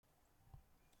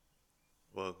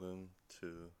Welcome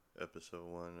to episode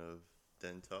 1 of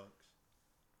Den Talks,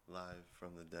 live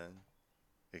from the den,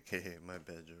 aka my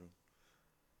bedroom.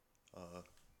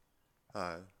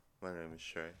 Hi, my name is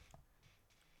Trey.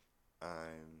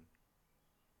 I'm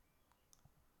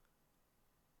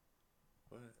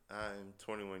I'm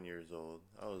 21 years old.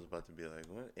 I was about to be like,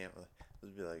 what am I? I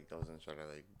was gonna try to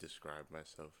describe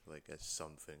myself as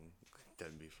something.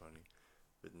 That'd be funny,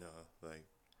 but no,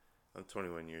 I'm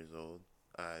 21 years old.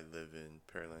 I live in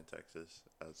Pearland, Texas,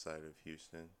 outside of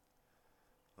Houston.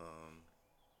 Um,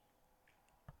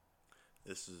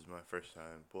 This is my first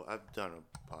time. Well, I've done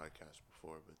a podcast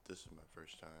before, but this is my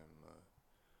first time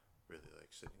really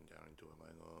sitting down and doing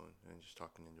my own and just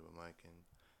talking into a mic and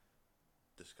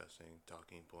discussing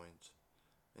talking points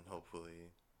and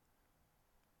hopefully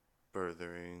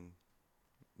furthering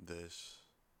this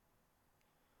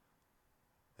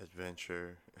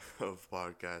adventure of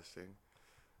podcasting.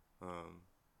 Um,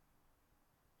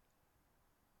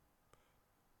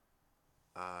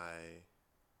 I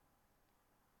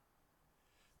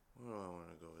Where do I want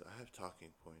to go? I have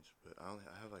talking points, but I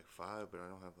have five, but I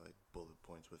don't have bullet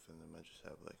points within them. I just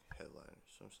have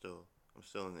headliners. So I'm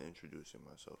still in the introducing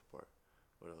myself part.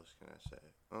 What else can I say?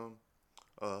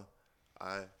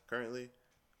 I currently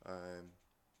I'm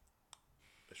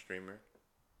a streamer.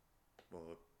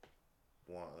 Well,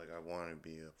 I want to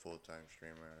be a full time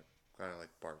streamer. I'm kind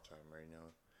of part time right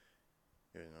now.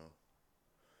 You know,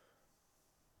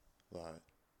 lot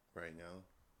right now.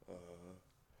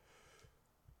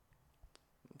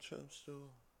 I'm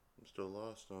still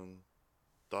lost on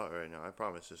thought right now. I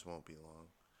promise this won't be long.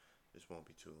 This won't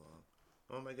be too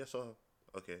long. I guess I'll.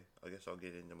 Okay, I guess I'll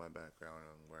get into my background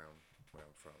on where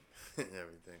I'm from and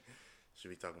everything.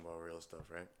 Should be talking about real stuff,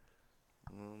 right?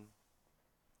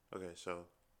 Okay, so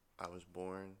I was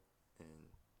born in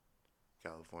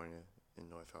California in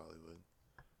North Hollywood,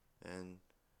 and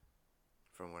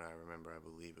from what I remember, I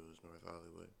believe it was North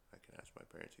Hollywood. I can ask my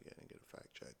parents again and get a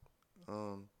fact check.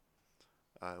 Um,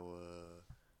 I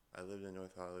lived in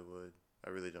North Hollywood. I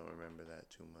really don't remember that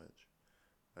too much.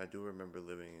 I do remember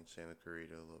living in Santa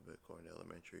Clarita a little bit, going to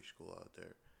elementary school out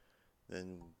there.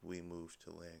 Then we moved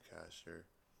to Lancaster.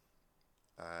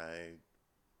 I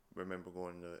remember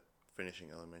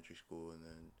finishing elementary school, and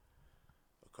then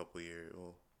a couple years,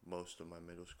 well, most of my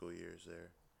middle school years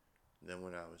there. Then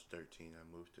when I was 13, I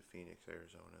moved to Phoenix,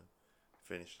 Arizona.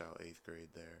 Finished out 8th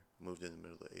grade there. Moved in the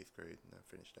middle of 8th grade, and I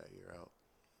finished that year out.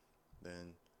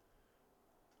 Then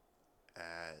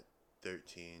at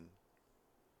 13,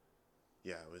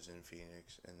 yeah, I was in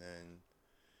Phoenix, and then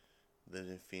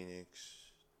lived in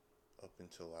Phoenix up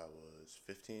until I was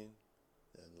 15.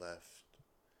 Then left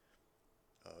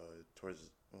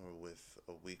towards or with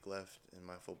a week left in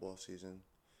my football season.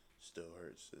 Still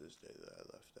hurts to this day that I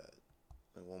left that.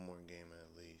 One more game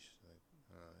at least.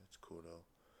 It's cool though.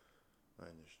 I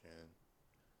understand.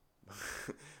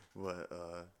 But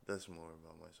that's more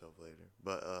about myself later.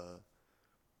 But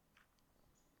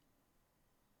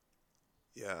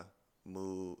yeah,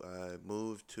 I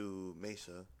moved to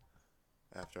Mesa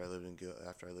after I lived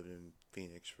in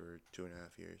Phoenix for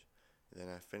 2.5 years. And then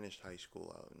I finished high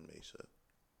school out in Mesa,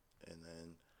 and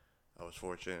then I was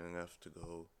fortunate enough to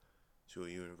go to a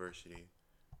university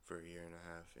for a year and a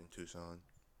half in Tucson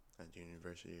at the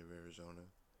University of Arizona,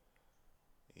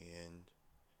 and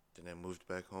then I moved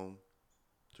back home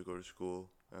to go to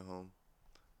school at home,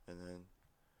 and then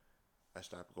I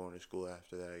stopped going to school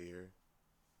after that year,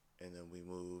 and then we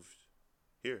moved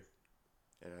here,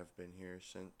 and I've been here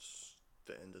since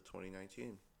the end of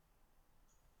 2019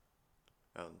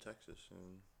 out in Texas,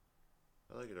 and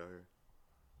I like it out here.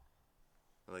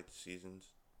 I like the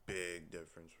seasons. Big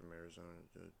difference from Arizona,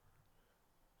 dude.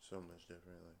 So much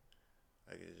different.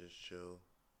 I could just chill.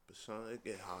 But it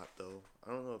get hot though.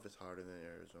 I don't know if it's hotter than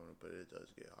Arizona, but it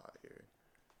does get hot here.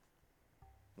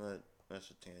 But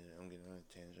that's a tangent. I'm getting on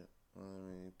a tangent.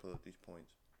 Let me pull up these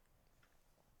points.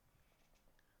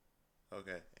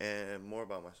 Okay, and more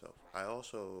about myself. I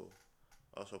also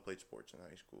played sports in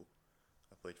high school.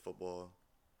 I played football.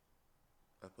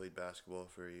 I played basketball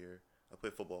for a year. I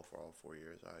played football for all 4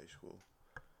 years of high school.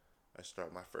 I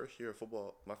started my first year of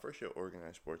football. My first year of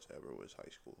organized sports ever was high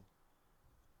school.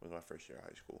 It was my first year of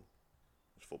high school.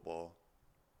 It was football.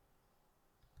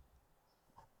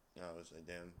 I was like,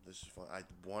 damn, this is fun. I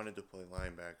wanted to play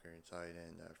linebacker and tight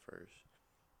end at first.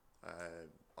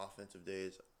 Offensive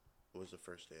days was the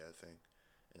first day, I think,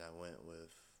 and I went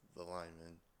with the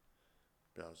lineman.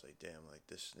 But I was like, damn,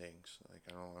 this stinks. I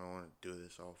don't want to do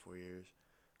this all 4 years.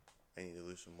 I need to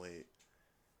lose some weight.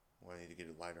 Or I need to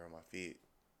get lighter on my feet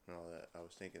and all that. I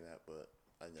was thinking that, but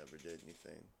I never did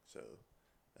anything. So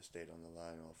I stayed on the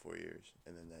line all 4 years,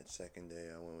 and then that second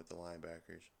day I went with the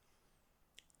linebackers,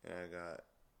 and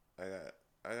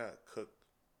I got cooked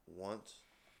once,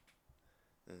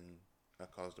 and I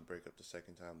caused a breakup the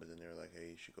second time. But then they were like, "Hey,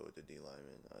 you should go with the D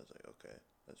lineman." I was like, "Okay,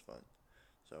 that's fine."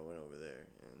 So I went over there,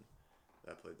 and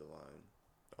I played the line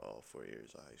all 4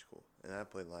 years of high school, and I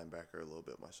played linebacker a little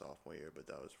bit my sophomore year, but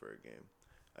that was for a game.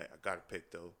 I got a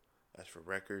pick though. As for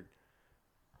record,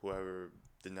 whoever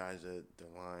denies the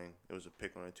line, it was a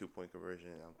pick on a 2 point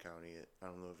conversion, and I'm counting it. I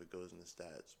don't know if it goes in the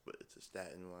stats, but it's a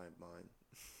stat in my mind.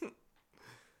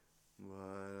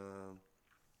 But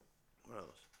what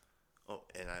else? Oh,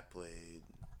 and I played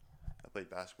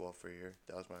basketball for a year.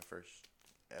 That was my first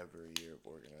ever year of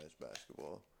organized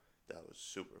basketball. That was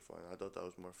super fun. I thought that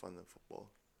was more fun than football.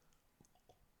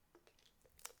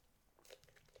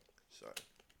 Sorry,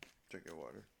 drink your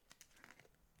water.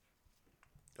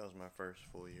 That was my first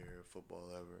full year of football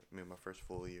ever. I mean, my first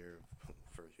full year,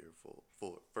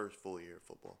 first full year of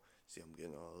football. See, I'm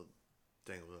getting all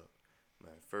tangled up.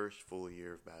 My first full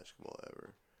year of basketball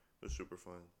ever. It was super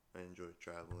fun. I enjoyed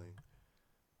traveling.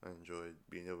 I enjoyed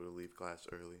being able to leave class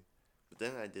early. But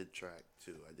then I did track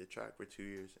too. I did track for 2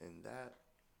 years, and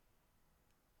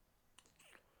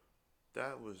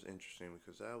that was interesting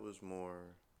because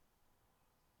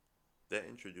that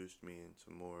introduced me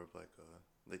into more of like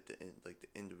the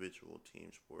individual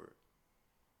team sport.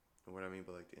 And what I mean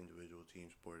by like the individual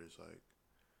team sport is like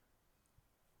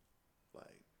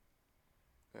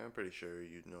I'm pretty sure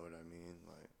you know what I mean.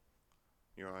 Like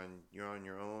you're on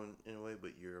your own in a way,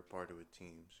 but you're a part of a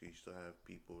team, so you still have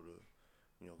people to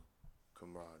you know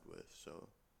camaraderie with. So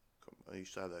you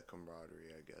still have that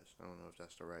camaraderie, I guess. I don't know if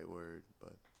that's the right word,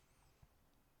 but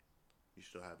you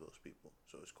still have those people,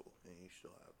 so it's cool, and you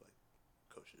still have like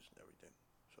coaches and everything,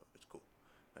 so it's cool.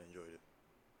 I enjoyed it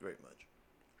very much.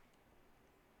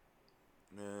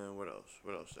 Man, what else?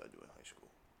 What else did I do in high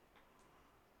school?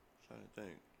 I'm trying to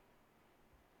think.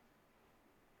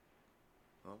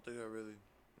 I don't think I really.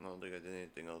 I don't think I did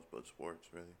anything else but sports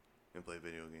really, and play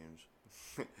video games.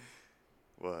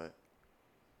 But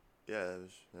yeah,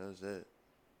 that was it.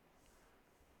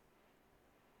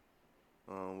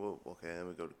 Well, okay, then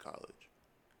we go to college.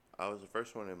 I was the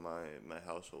first one in my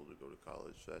household to go to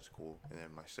college, so that's cool. And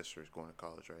then my sister is going to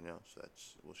college right now, so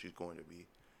she's going to be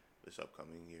this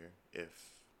upcoming year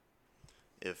if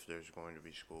there's going to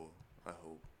be school. I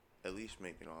hope at least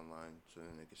make it online so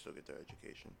then they can still get their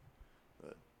education.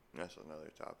 But that's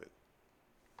another topic.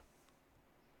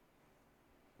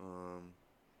 Um,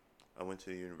 I went to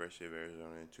the University of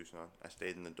Arizona in Tucson. I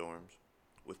stayed in the dorms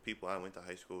with people I went to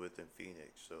high school with in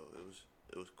Phoenix, so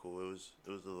it was cool. It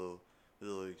was a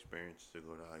little experience to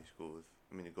go to high school with.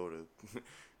 I mean, to go to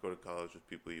go to college with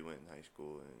people you went in high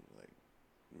school and like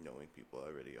knowing people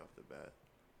already off the bat.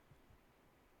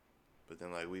 But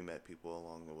then like we met people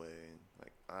along the way, and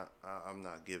like I'm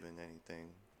not giving anything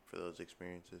for those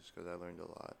experiences because I learned a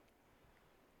lot.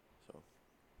 So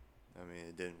I mean,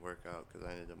 it didn't work out because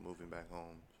I ended up moving back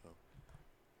home. So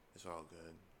it's all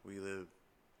good. We lived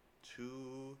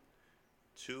two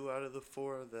out of the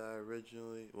four that I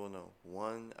originally, well, no,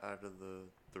 one out of the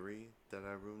three that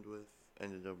I roomed with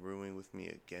ended up rooming with me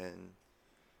again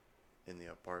in the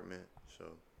apartment. So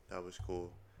that was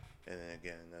cool. And then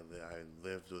again, I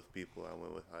lived with people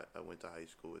I went to high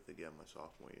school with again my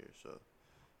sophomore year. So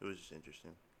it was just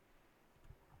interesting.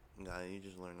 Nah, you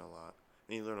just learn a lot.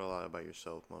 And you learn a lot about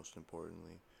yourself. Most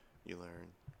importantly, you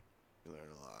learn you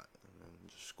learn a lot. And then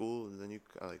school, and then you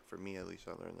like for me at least,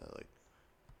 I learned that like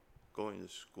going to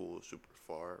school is super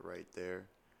far right there.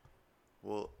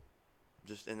 Well,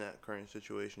 just in that current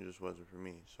situation, just wasn't for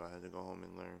me. So I had to go home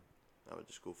and learn. I went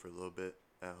to school for a little bit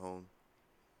at home.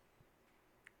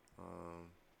 Um,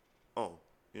 oh,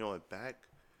 you know what? Back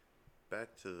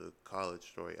to the college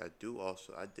story. I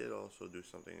did also do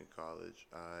something in college.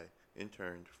 I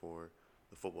interned for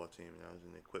the football team, and I was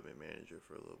an equipment manager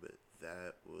for a little bit.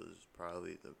 That was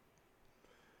probably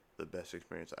the best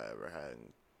experience I ever had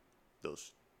in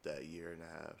those that year and a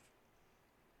half.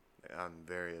 I'm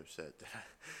very upset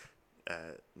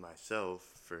at myself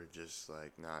for just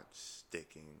like not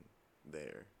sticking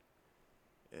there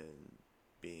and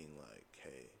being like,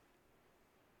 hey,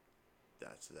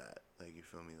 that's that. Like you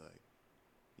feel me? Like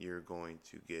you're going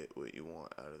to get what you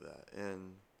want out of that.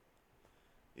 And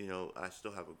I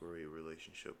still have a great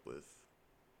relationship with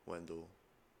Wendell,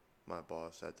 my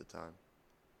boss at the time,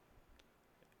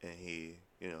 and he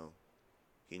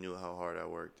knew how hard I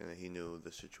worked, and he knew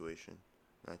the situation.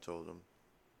 And I told him,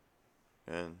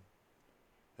 and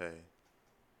hey,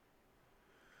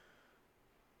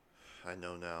 I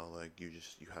know now. Like you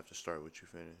have to start what you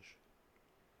finish.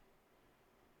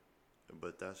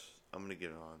 But I'm gonna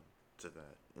get on to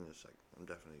that in a second. I'm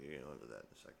definitely gonna get on to that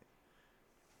in a second.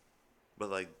 But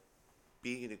like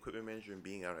being an equipment manager and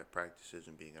being out at practices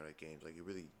and being out at games, like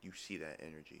you see that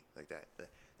energy, like that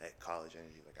college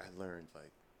energy. Like I learned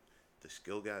like the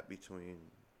skill gap between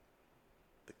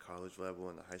the college level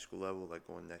and the high school level, like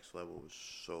going next level, was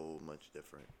so much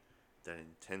different. That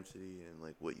intensity and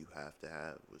like what you have to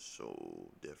have was so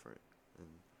different, and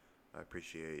I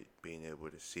appreciate being able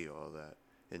to see all that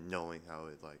and knowing how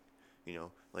it like,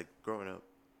 like growing up,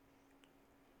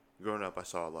 I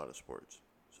saw a lot of sports,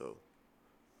 so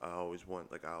I always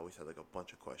had like a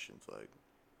bunch of questions like,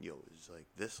 yo, is like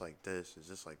this like this? Is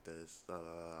this like this?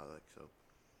 Like so.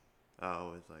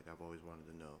 I've always wanted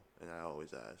to know, and I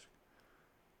always ask,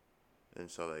 and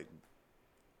so like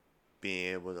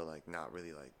being able to like not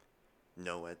really like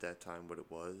know at that time what it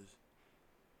was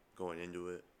going into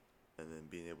it, and then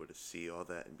being able to see all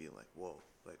that and being like, whoa,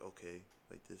 like okay,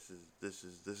 like this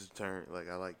is turn, like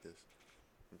I like this,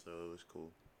 and so it was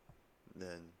cool.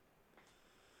 Then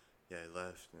yeah, I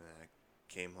left and I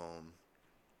came home,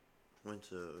 went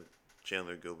to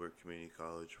Chandler Gilbert Community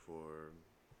College for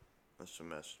a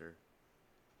semester.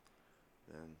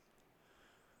 Then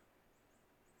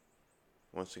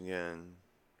once again,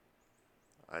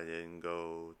 I didn't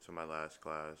go to my last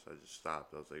class. I just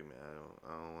stopped. I was like, man,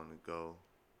 I don't want to go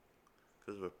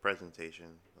because of a presentation.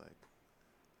 Like,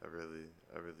 I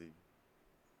really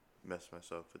messed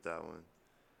myself with that one.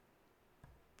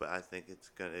 But I think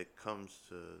it comes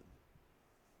to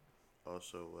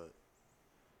also what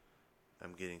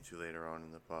I'm getting to later on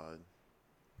in the pod.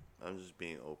 I'm just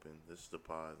being open. This is the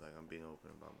pod. Like, I'm being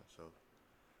open about myself.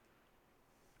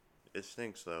 It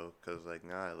stinks though, cause like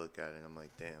now I look at it and I'm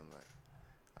like, damn, like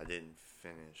I didn't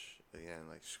finish again.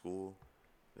 Like school,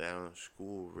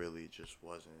 school really just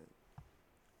wasn't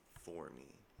for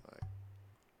me. Like,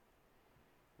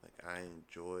 I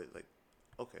enjoyed like,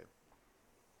 okay,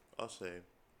 I'll say,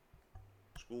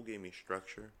 school gave me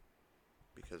structure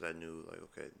because I knew like,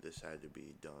 okay, this had to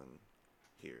be done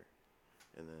here,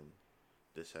 and then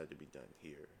this had to be done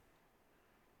here.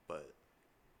 But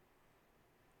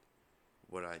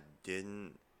what I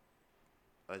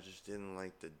just didn't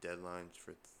like the deadlines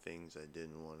for things I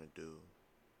didn't want to do.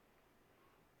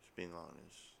 Just being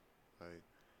honest. Like,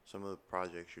 some of the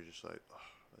projects you're just like,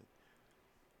 oh, like,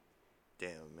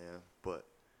 damn, man. But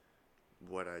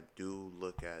what I do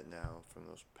look at now from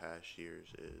those past years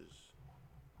is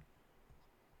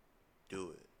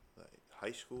do it. Like,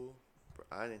 high school,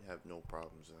 I didn't have no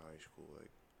problems in high school.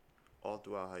 Like, all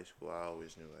throughout high school, I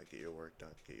always knew, like, get your work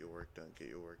done, get your work done, get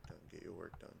your work done, get your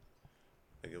work done.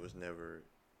 Like, it was never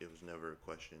a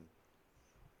question.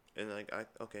 And like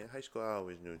in high school I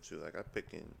always knew too. Like I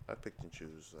picked and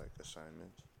choose like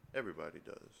assignments. Everybody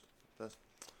does. That's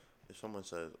if someone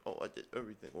says, "Oh, I did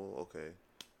everything." Well, okay.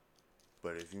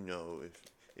 But if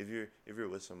you're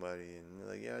with somebody and they're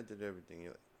like, "Yeah, I did everything,"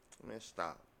 you're like, "Man,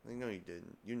 stop." Like, no, you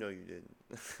didn't. You know you didn't.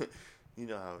 You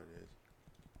know how it is.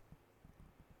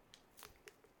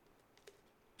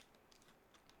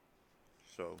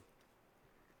 So,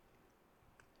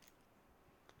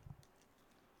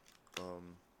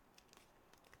 um,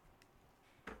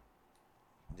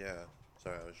 yeah.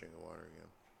 Sorry, I was drinking water again.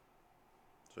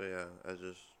 So yeah,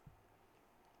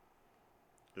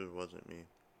 it wasn't me.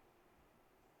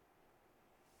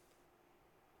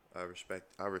 I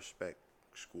respect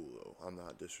school though. I'm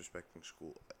not disrespecting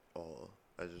school at all.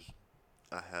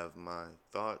 I have my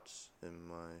thoughts and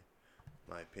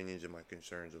my opinions and my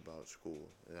concerns about school,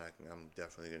 and I'm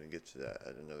definitely gonna get to that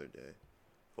at another day.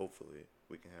 Hopefully,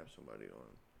 we can have somebody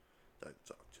on that I can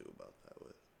talk to about that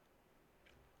with.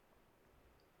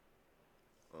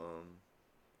 Um,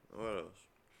 what else?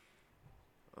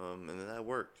 And then I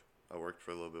worked. I worked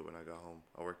for a little bit when I got home.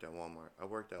 I worked at Walmart. I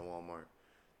worked at Walmart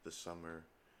this summer,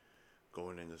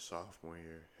 going into sophomore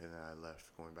year, and then I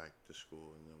left, going back to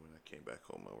school. And then when I came back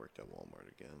home, I worked at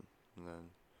Walmart again. And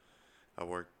then I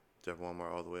worked at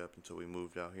Walmart all the way up until we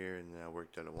moved out here, and then I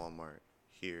worked at a Walmart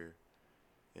here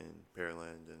in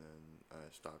Pearland, and then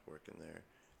I stopped working there.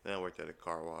 Then I worked at a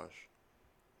car wash.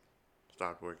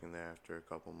 Stopped working there after a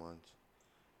couple months.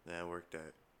 Then I worked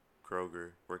at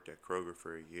Kroger. Worked at Kroger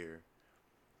for a year,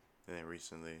 and then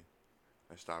recently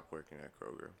I stopped working at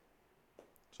Kroger.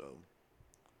 So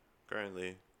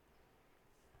currently,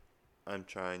 I'm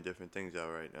trying different things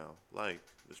out right now, like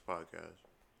this podcast.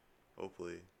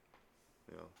 Hopefully,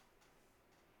 you know,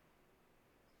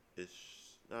 it's.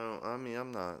 I don't. I mean,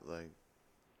 I'm not like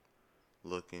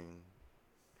looking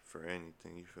for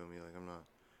anything. You feel me? Like I'm not.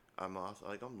 I'm also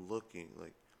like I'm looking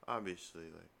like obviously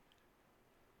like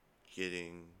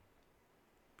getting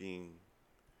being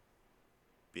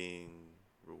being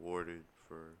rewarded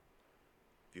for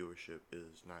viewership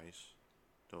is nice.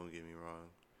 Don't get me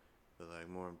wrong, but like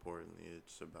more importantly,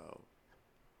 it's about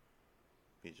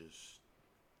me just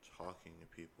talking to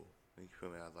people. Like, you feel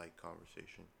me? I like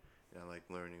conversation, and I like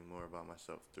learning more about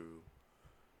myself through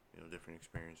different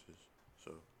experiences.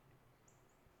 So,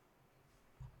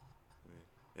 I mean,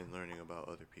 and learning about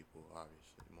other people,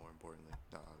 obviously, more importantly,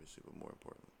 not obviously, but more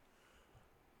importantly.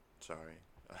 Sorry,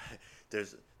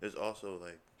 there's also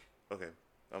like, okay,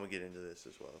 I'm gonna get into this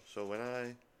as well. So when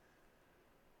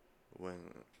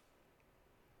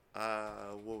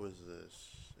what was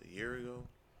this, a year ago?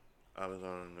 I was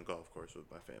on a golf course with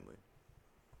my family,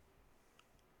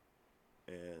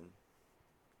 and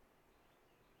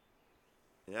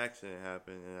an accident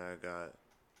happened, and I got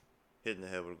hit in the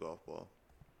head with a golf ball.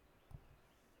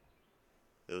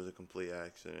 It was a complete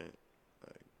accident.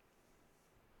 Like,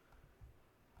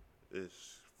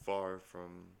 it's far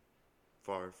from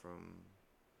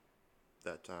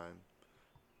that time,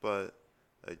 but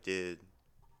I did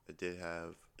I did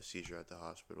have a seizure at the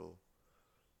hospital.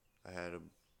 I had a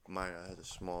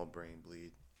small brain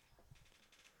bleed.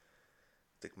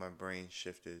 I think my brain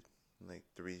shifted like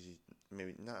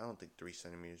maybe not. I don't think 3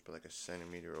 centimeters, but like a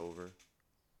centimeter over,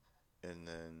 and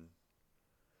then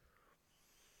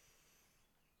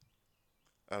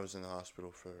I was in the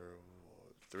hospital for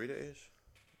 3 days,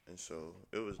 and so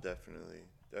it was definitely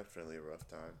a rough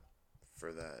time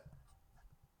for that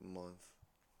month.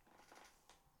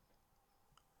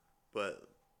 But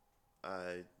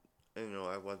I,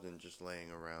 I wasn't just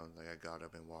laying around. Like, I got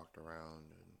up and walked around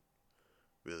and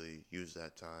really used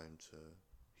that time to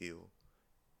heal.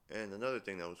 And another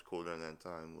thing that was cool during that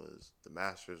time was the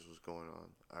Masters was going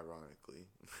on, ironically.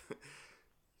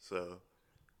 So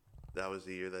that was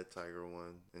the year that Tiger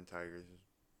won, and Tiger's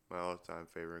my all-time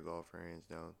favorite golfer, hands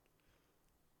down.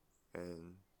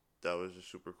 And that was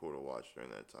just super cool to watch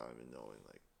during that time, and knowing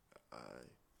like I,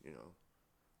 you know,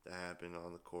 that happened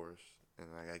on the course, and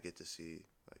like I get to see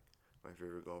like my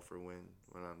favorite golfer win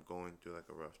when I'm going through like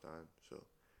a rough time. So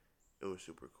it was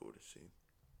super cool to see,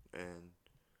 and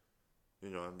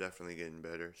I'm definitely getting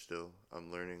better. Still,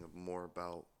 I'm learning more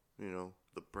about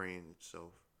the brain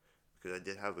itself, because I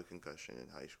did have a concussion in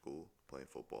high school playing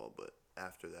football, but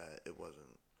after that it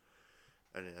wasn't.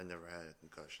 I never had a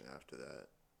concussion after that.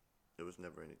 There was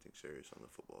never anything serious on the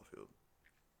football field.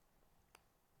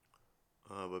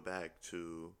 But back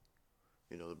to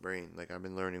the brain. Like, I've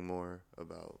been learning more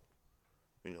about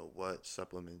what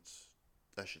supplements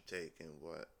I should take, and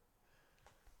what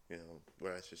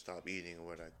I should stop eating, and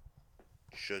what I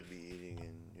should be eating,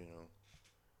 and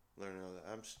learning all that.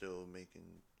 I'm still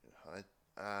making.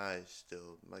 I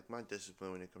still like, my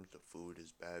discipline when it comes to food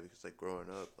is bad, because like growing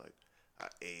up, like I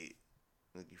ate.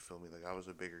 Like, you feel me? Like, I was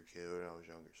a bigger kid when I was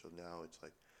younger, so now it's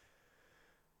like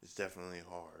it's definitely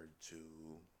hard to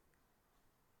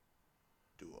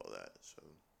do all that. So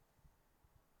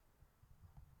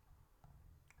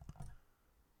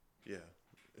yeah,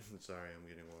 sorry, I'm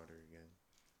getting water again.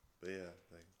 But yeah,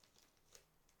 like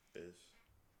it's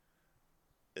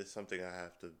it's something I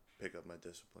have to pick up my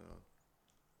discipline on.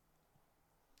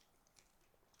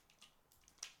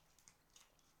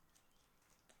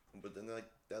 But then, like,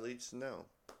 that leads to now.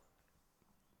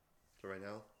 So right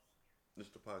now, this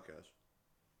is the podcast,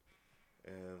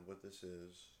 and what this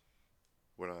is,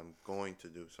 what I'm going to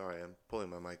do. Sorry, I'm pulling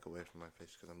my mic away from my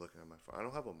face because I'm looking at my phone. I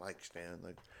don't have a mic stand.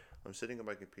 Like, I'm sitting at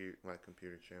my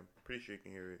computer chair. I'm pretty sure you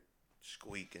can hear it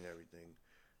squeak and everything.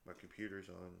 My computer's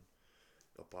on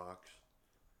a box.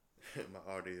 My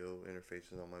audio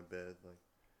interface is on my bed. Like,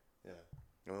 yeah,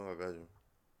 I'm in my bedroom.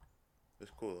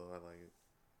 It's cool though. I like it.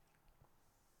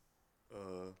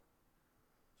 Uh,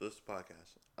 so this is a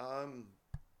podcast.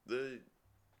 They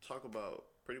talk about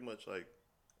pretty much like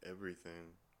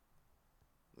everything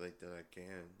like that I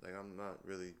can. Like, I'm not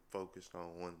really focused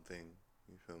on one thing.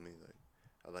 You feel me? Like,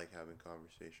 I like having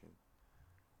conversation.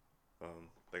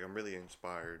 Like, I'm really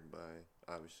inspired by,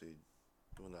 obviously,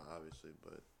 well, not obviously,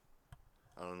 but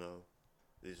I don't know.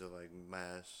 These are like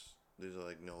these are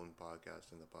like known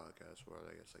podcasts in the podcast world.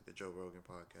 I guess like the Joe Rogan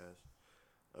podcast,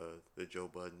 the Joe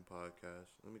Budden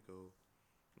podcast. Let me go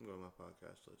to my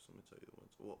podcast list. Let me tell you the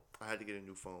ones. Well, I had to get a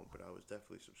new phone, but I was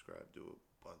definitely subscribed to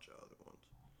a bunch of other ones.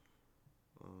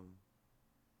 Um,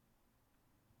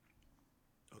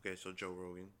 okay, so Joe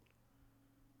Rogan,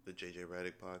 the JJ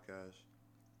Redick podcast,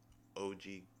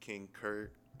 OG King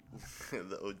Kurt,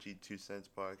 the OG 2 Cents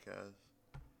podcast,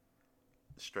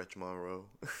 Stretch Monroe.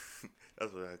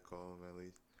 That's what I call him, at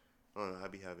least. I don't know. I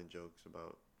be having jokes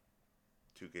about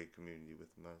 2K community with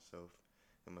myself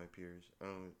and my peers.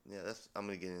 Yeah, I'm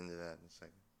gonna get into that in a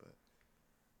second. But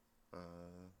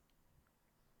uh,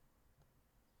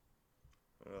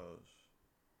 What else?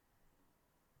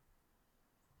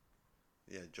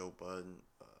 Yeah, Joe Budden.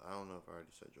 I don't know if I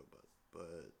already said Joe Budden,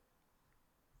 but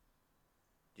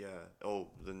yeah. Oh,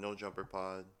 the No Jumper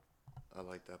Pod. I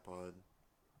like that pod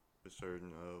with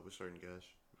certain guests.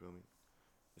 You feel me?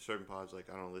 There's certain pods like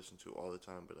I don't listen to all the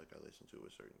time, but like I listen to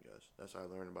with certain guests. That's how I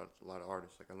learned about a lot of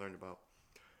artists. Like I learned about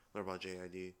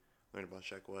JID, learned about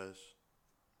Sheck West.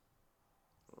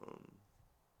 Um,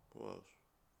 who else?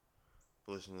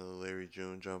 Listen to the Larry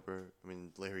June Jumper. I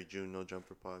mean Larry June No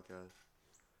Jumper podcast.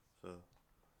 So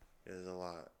yeah, there's a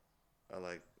lot. I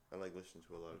like I like listening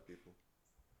to a lot of people.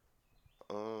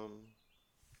 Um,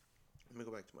 Let me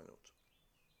go back to my notes.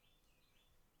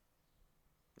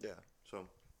 Yeah. So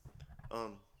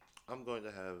um, I'm going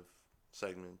to have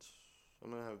segments.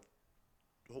 I'm gonna have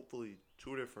hopefully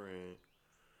two different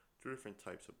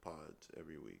types of pods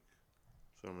every week.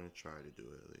 So I'm gonna try to do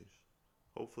it at least.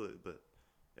 Hopefully, but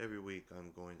every week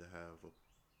I'm going to have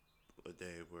a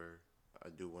day where I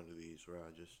do one of these where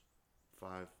I just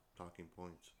five talking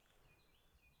points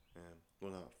and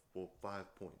well not well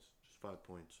 5 points, just 5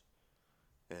 points,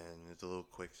 and it's a little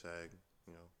quick sag,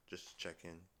 just check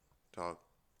in, talk.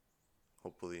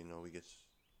 Hopefully, we get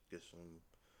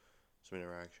some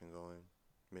interaction going,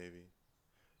 maybe.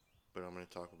 But I'm gonna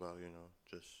talk about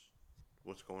just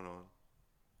what's going on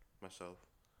myself,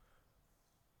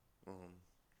 um,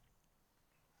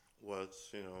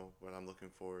 what I'm looking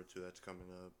forward to that's coming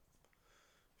up,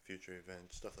 future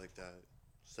events, stuff like that,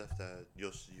 stuff that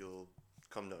you'll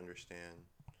come to understand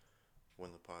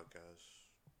when the podcast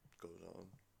goes on.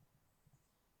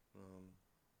 Um,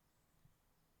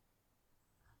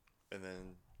 and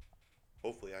then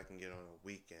hopefully I can get on a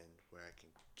weekend where I can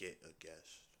get a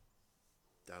guest.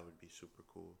 That would be super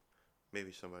cool.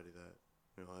 Maybe somebody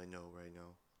that I know right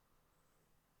now.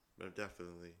 But I'm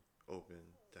definitely open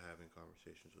to having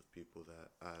conversations with people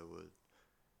that I would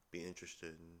be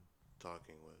interested in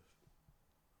talking with.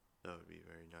 That would be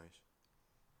very nice.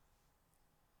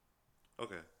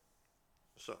 Okay,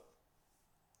 so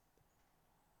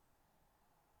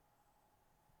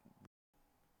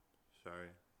sorry,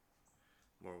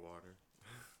 more water.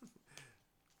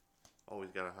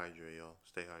 Always gotta hydrate, y'all.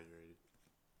 Stay hydrated.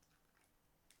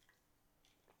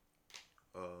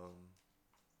 Um,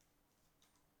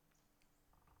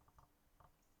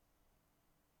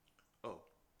 oh,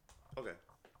 okay.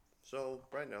 So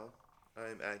right now,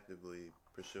 I'm actively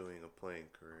pursuing a playing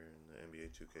career in the NBA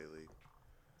 2K League.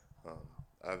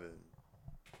 I've been,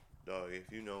 dog.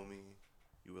 If you know me,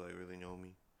 you like really know me.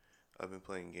 I've been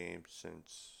playing games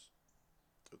since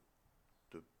the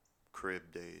the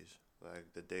crib days,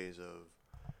 like the days of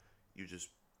you just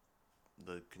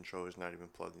the controller's not even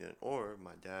plugged in, or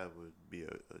my dad would be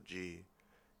a G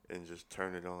and just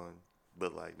turn it on,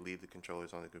 but like leave the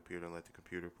controllers on the computer and let the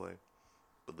computer play,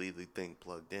 but leave the thing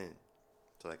plugged in.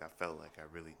 So like I felt like I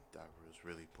was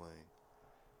really playing.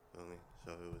 Feel me?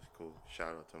 So it was cool.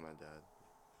 Shout out to my dad.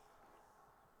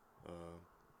 Uh,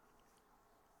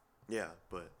 yeah,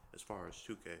 but as far as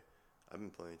 2K, I've been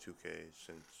playing 2K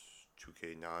since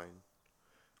 2K9.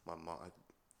 My mom,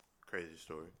 crazy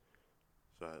story.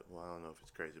 So I don't know if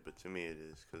it's crazy, but to me it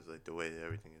is because like the way that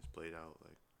everything is played out,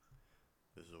 like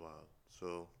this is wild.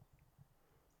 So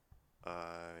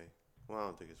I I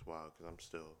don't think it's wild because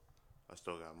I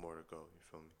still got more to go. You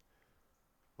feel me?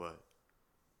 But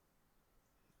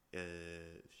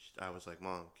I was like,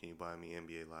 Mom, can you buy me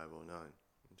NBA Live '09?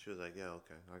 And she was like, Yeah,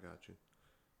 okay, I got you.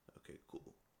 Okay,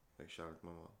 cool. Like shout out to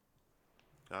my mom.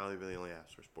 I really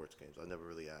asked for sports games. I never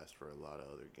really asked for a lot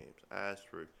of other games. I asked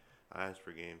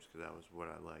for games because that was what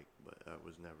I liked, but I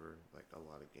was never like a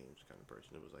lot of games kind of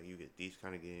person. It was like you get these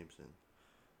kind of games and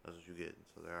that's what you get. And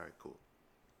so they're all right, cool.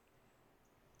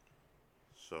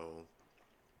 So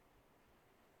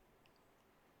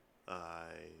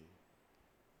I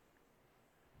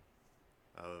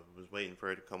I was waiting for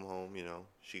her to come home.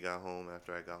 She got home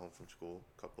after I got home from school,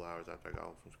 a couple hours after I got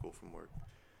home from school from work,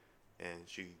 and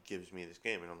she gives me this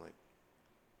game, and I'm like,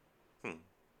 hmm.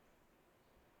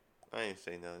 I ain't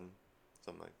say nothing,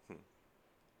 so I'm like,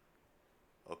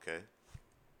 okay.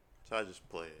 So I just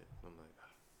play it. I'm like,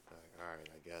 all right,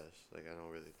 I guess. Like I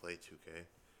don't really play 2K.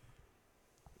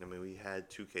 I mean, we had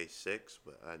 2K6,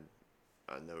 but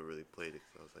I never really played it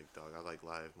because I was like, dog, I like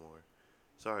live more.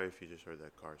 Sorry if you just heard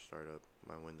that car start up.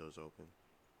 My window's open.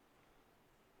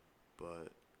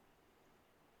 But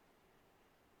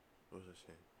what was I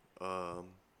saying?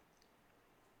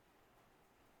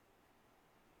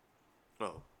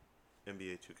 Oh,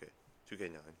 NBA 2K,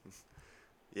 2K9.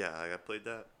 Yeah, I played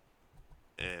that,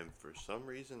 and for some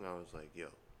reason I was like, yo,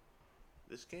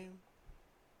 this game,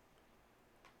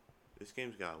 this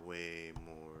game's got way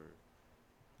more.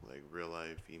 like real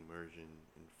life immersion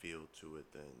and feel to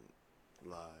it than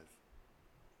live.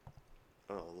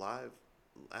 I don't know, live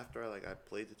after I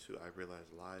played the two, I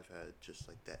realized live had just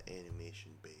like that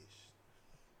animation based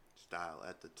style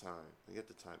at the time. Like at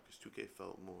the time, because 2K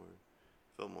felt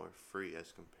more free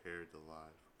as compared to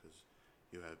live because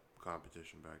you had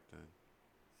competition back then.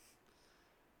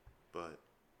 But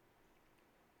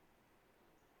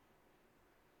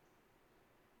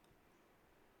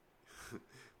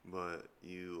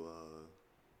you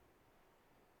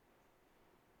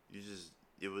just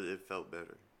it felt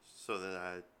better. So then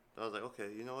I was like,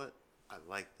 okay, you know what? I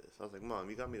like this. I was like, Mom,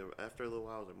 you got me the after a little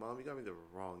while. I was like, Mom, you got me the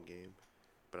wrong game,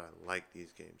 but I like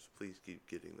these games. Please keep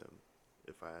getting them.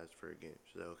 If I ask for a game,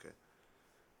 she said okay.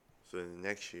 So then the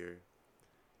next year,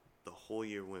 the whole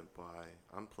year went by.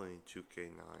 I'm playing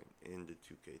 2K9 into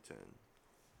 2K10.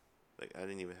 Like I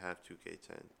didn't even have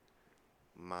 2K10.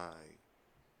 My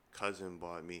cousin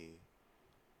bought me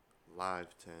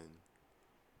Live 10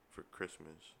 for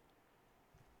Christmas.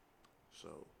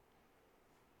 So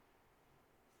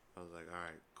I was like, all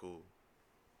right, cool.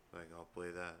 Like I'll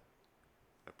play that.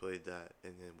 I played that,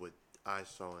 and then what I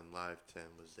saw in Live 10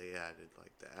 was they added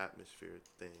like the atmosphere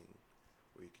thing,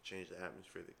 where you could change the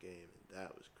atmosphere of the game, and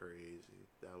that was crazy.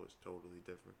 That was totally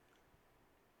different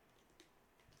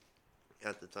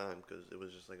at the time because it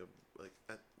was just like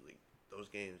those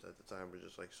games at the time were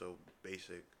just like so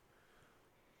basic.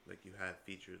 Like you had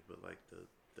features, but like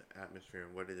the atmosphere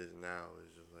and what it is now is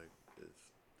just like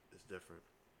it's different.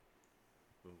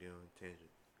 I'm getting on a tangent.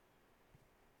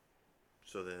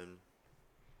 So then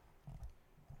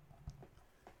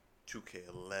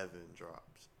 2K11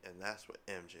 drops, and that's what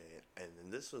MJ. And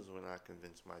then this was when I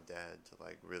convinced my dad to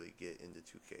like really get into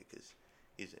 2K because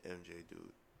he's an MJ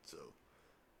dude. So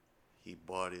he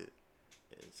bought it,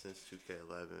 and since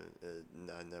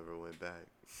 2K11, I never went back.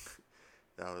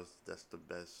 That's the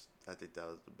best. I think that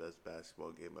was the best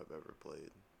basketball game I've ever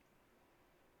played.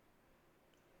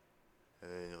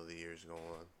 And then the years go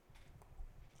on.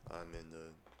 I'm in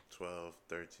the 12,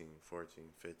 13, 14,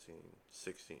 15,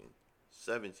 16.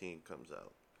 17 comes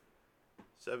out.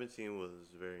 17 was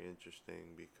very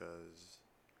interesting because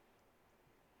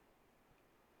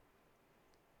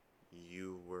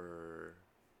you were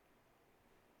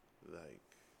like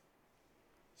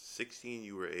 16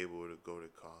 you were able to go to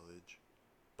college,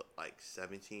 but like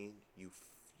 17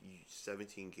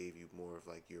 17 gave you more of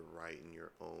like you're writing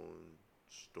your own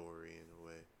story in a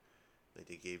way. Like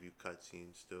they gave you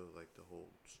cutscenes still, like the whole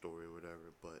story or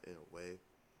whatever, but in a way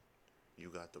you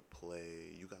got to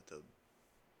play, you got to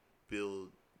build,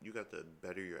 you got to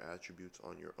better your attributes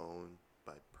on your own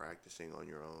by practicing on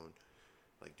your own,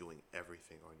 like doing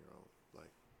everything on your own.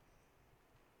 Like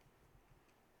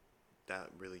that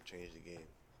really changed the game.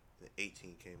 And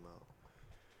 18 came out.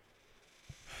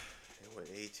 And when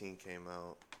 18 came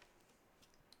out,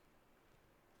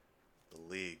 the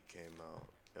league came out.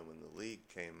 And when the league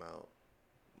came out,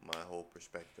 my whole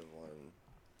perspective on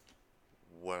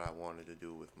what I wanted to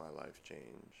do with my life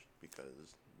changed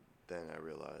because then I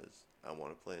realized I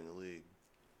want to play in the league.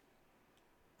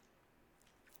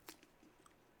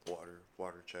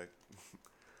 Water check.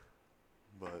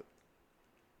 But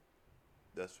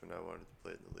that's when I wanted to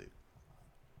play in the league.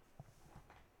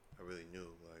 I really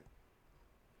knew, like,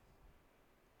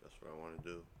 that's what I want to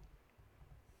do.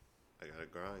 I gotta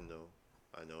grind, though.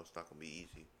 I know it's not gonna be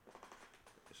easy.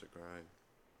 It's a grind.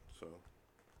 So,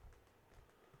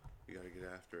 you gotta get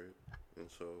after it. And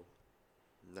so,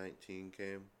 19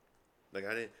 came. Like,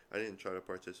 I didn't try to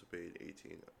participate in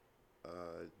 18.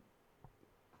 I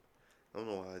don't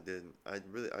know why I didn't. I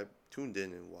tuned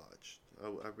in and watched.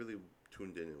 I really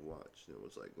tuned in and watched. And it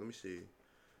was like, let me see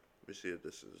if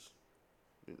this is,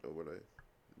 what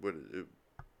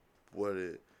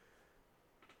it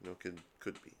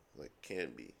could be, like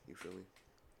can be. You feel me?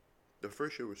 The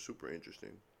first year was super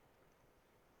interesting.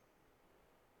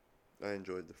 I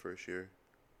enjoyed the first year.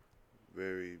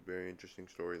 Very very interesting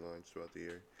storylines throughout the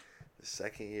year. The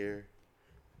second year,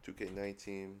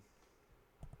 2K19,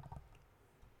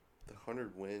 the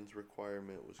 100 wins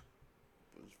requirement was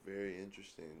very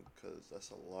interesting because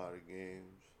that's a lot of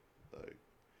games. Like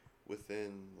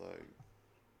within like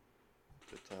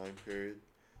the time period,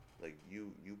 like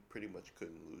you pretty much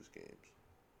couldn't lose games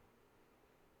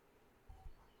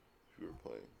if you were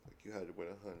playing. Like you had to win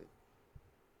 100.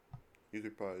 You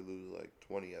could probably lose like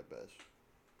 20 at best.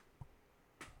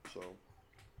 So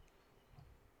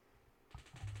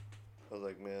I was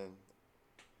like, man,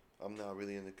 I'm not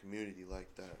really in the community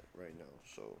like that right now.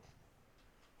 So,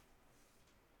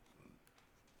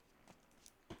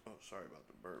 oh, sorry about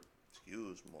the burp.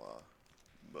 Excuse moi.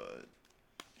 But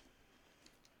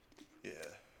yeah,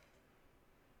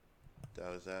 that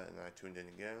was that, and I tuned in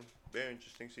again. Very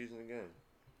interesting season again.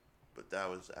 But that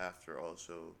was after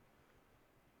also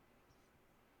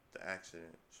the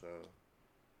accident, so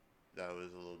that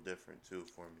was a little different too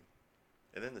for me.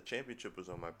 And then the championship was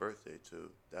on my birthday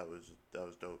too. That was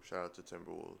dope. Shout out to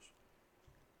Timberwolves.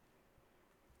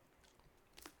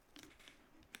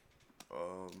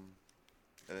 Um,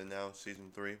 and then now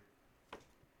season 3.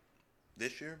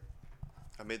 This year,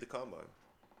 I made the combine.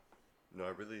 I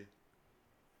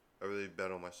really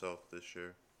bet on myself this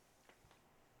year,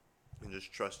 and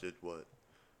just trusted what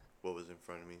was in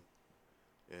front of me,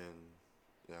 and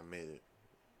yeah, I made it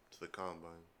to the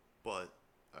combine, but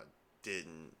I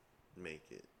didn't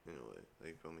make it in a way. Like,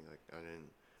 you feel me? Like, I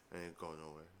didn't go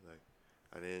nowhere. Like,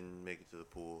 I didn't make it to the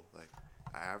pool. Like,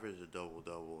 I averaged a double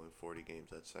double in 40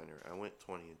 games at center. I went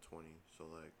 20-20. So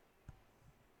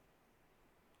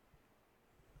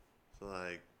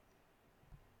like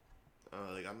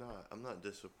I'm not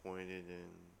disappointed in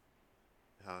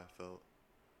how I felt,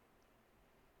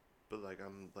 but like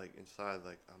I'm like inside,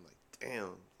 like I'm like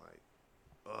damn,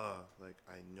 like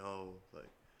I know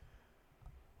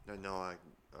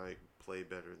I play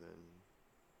better than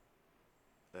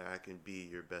that. I can be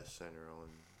your best center on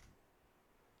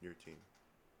your team.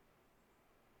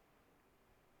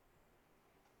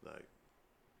 Like,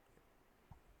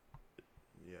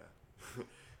 yeah.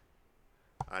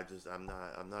 I'm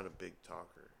not a big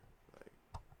talker. Like,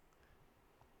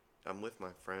 I'm with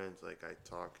my friends, like I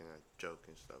talk and I joke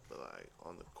and stuff, but like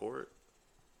on the court,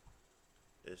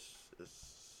 it's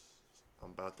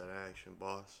I'm about that action,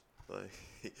 boss. Like,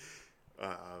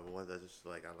 one that just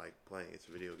like I like playing. It's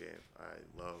a video game.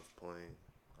 I love playing.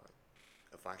 Like,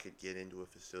 if I could get into a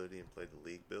facility and play the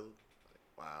league build, like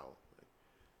wow. Like,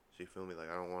 so you feel me? Like,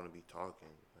 I don't want to be talking.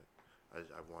 Like,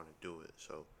 I want to do it.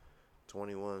 So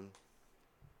 21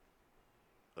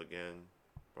 again.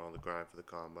 We're on the grind for the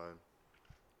combine.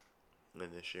 And then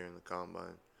this year in the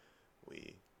combine,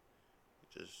 we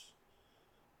just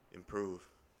improve,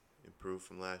 improve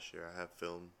from last year. I have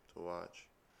film to watch,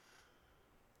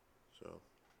 so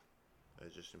I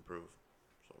just improve.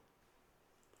 So,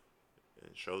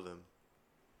 and show them,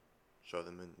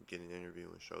 and get an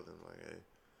interview and show them like, hey,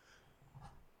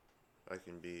 I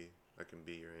can be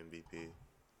your MVP.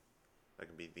 I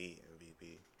can be the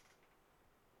MVP,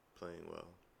 playing well,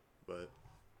 but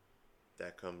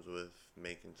that comes with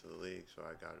making to the league. So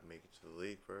I gotta make it to the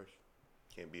league first.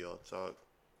 Can't be all talk,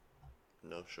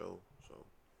 no show. So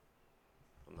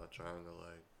I'm not trying to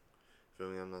like, feel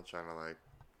me? I'm not trying to like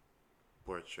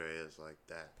portray as like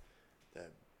that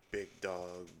big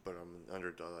dog, but I'm an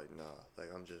underdog. Like, nah,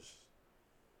 like I'm just,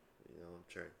 I'm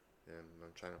trying, and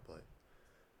I'm trying to play.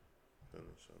 Feel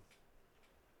me? So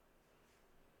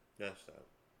that's that.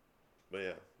 But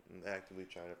yeah, I'm actively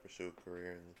trying to pursue a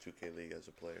career in the 2K League as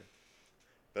a player.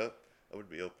 But I would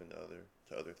be open to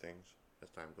other things as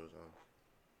time goes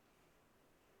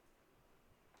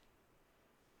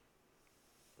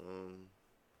on.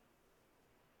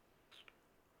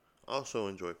 I also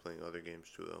enjoy playing other games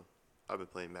too, though. I've been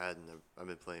playing Madden. I've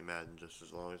been playing Madden just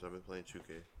as long as I've been playing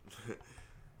 2K.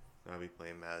 I'll be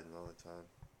playing Madden all the time.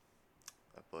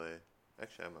 I play.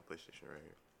 Actually, I have my PlayStation right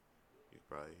here. You can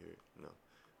probably hear it. No,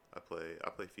 I play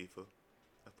FIFA.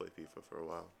 I played FIFA for a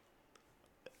while.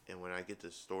 And when I get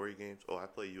to story games, I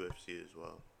play UFC as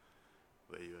well.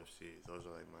 But UFC, those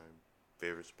are like my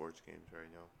favorite sports games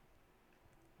right now.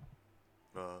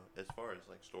 As far as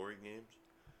like story games,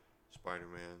 Spider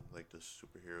Man, like the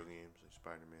superhero games, like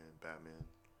Spider Man, Batman,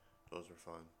 those are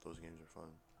fun. Those games are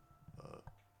fun. Uh,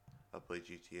 I play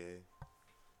GTA.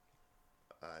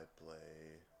 I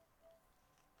play.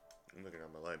 I'm looking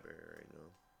at my library right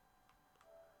now.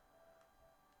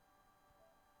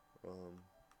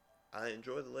 I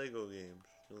enjoy the Lego games.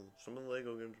 Some of the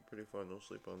Lego games are pretty fun. Don't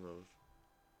sleep on those.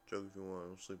 Joke if you want.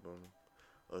 Don't sleep on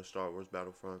them. Star Wars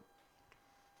Battlefront.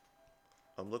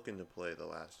 I'm looking to play The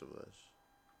Last of Us.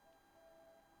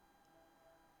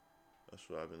 That's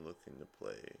what I've been looking to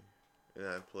play. And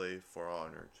I play For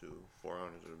Honor too. For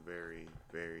Honor is a very,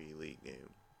 very elite game.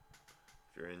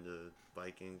 If you're into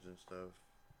Vikings and stuff,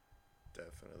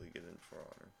 definitely get into For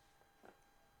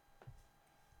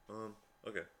Honor.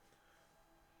 Okay.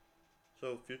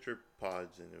 So future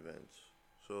pods and events.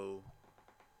 So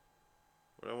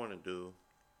what I want to do,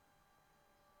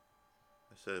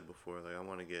 I said it before, like I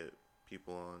want to get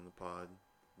people on the pod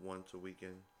once a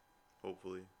weekend,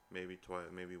 hopefully, maybe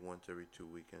twice, maybe once every 2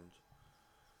 weekends.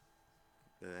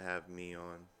 Then have me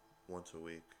on once a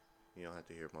week. You don't have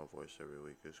to hear my voice every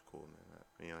week. It's cool, man.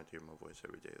 You don't have to hear my voice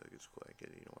every day. Like, it's cool. I get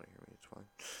it. You don't want to hear me. It's fine.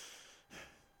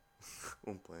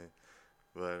 I'm playing.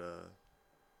 But,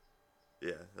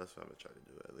 yeah, that's what I'm going to try to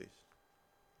do at least.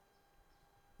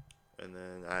 And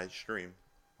then I stream.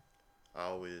 I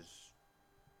always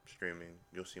streaming.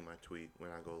 You'll see my tweet when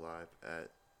I go live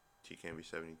at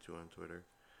TCanby72 on Twitter.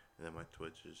 And then my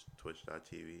Twitch is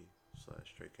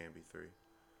twitch.tv/StrayCanby3.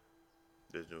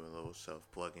 Just doing a little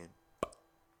self-plugging.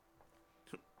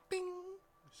 Bing!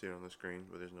 See it on the screen,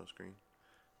 but there's no screen.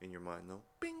 In your mind, though.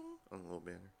 Bing! On the little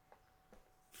banner.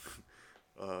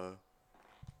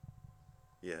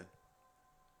 Yeah.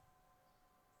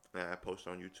 And I post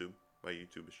on YouTube. My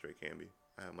YouTube is Stray Canby.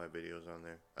 I have my videos on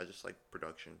there. I just like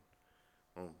production.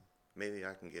 Maybe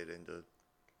I can get into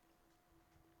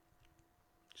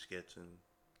skits and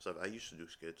stuff. I used to do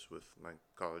skits with my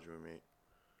college roommate.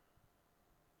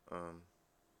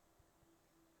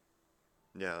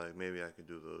 Yeah, like maybe I could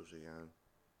do those again.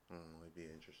 I'd be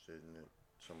interested in it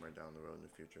somewhere down the road in the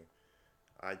future.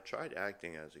 I tried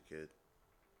acting as a kid.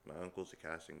 My uncle's a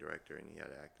casting director, and he had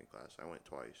an acting class. I went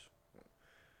twice.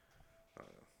 I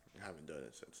don't know. I haven't done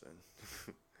it since then.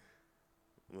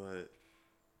 But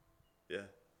yeah.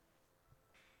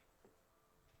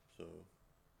 So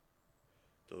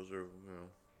those are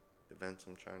events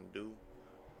I'm trying to do,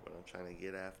 what I'm trying to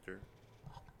get after.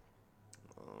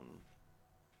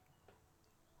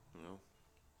 You know,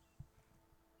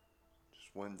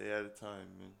 just one day at a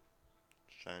time, man.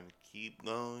 Just trying to keep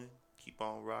going, keep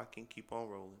on rocking, keep on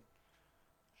rolling.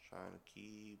 Just trying to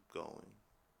keep going.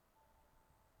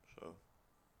 So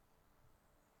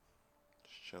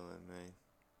just chilling, man.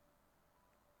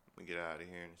 We get out of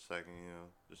here in a second,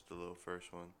 just a little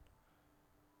first one.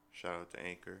 Shout out to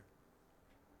Anchor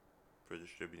for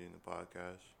distributing the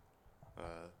podcast.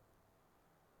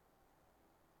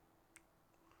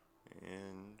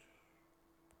 And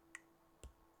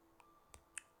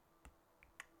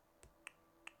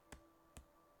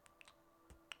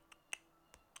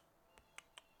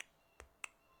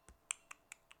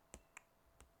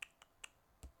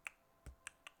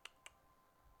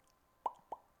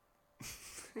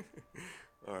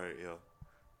alright, yo.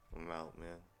 I'm out,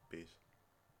 man. Peace.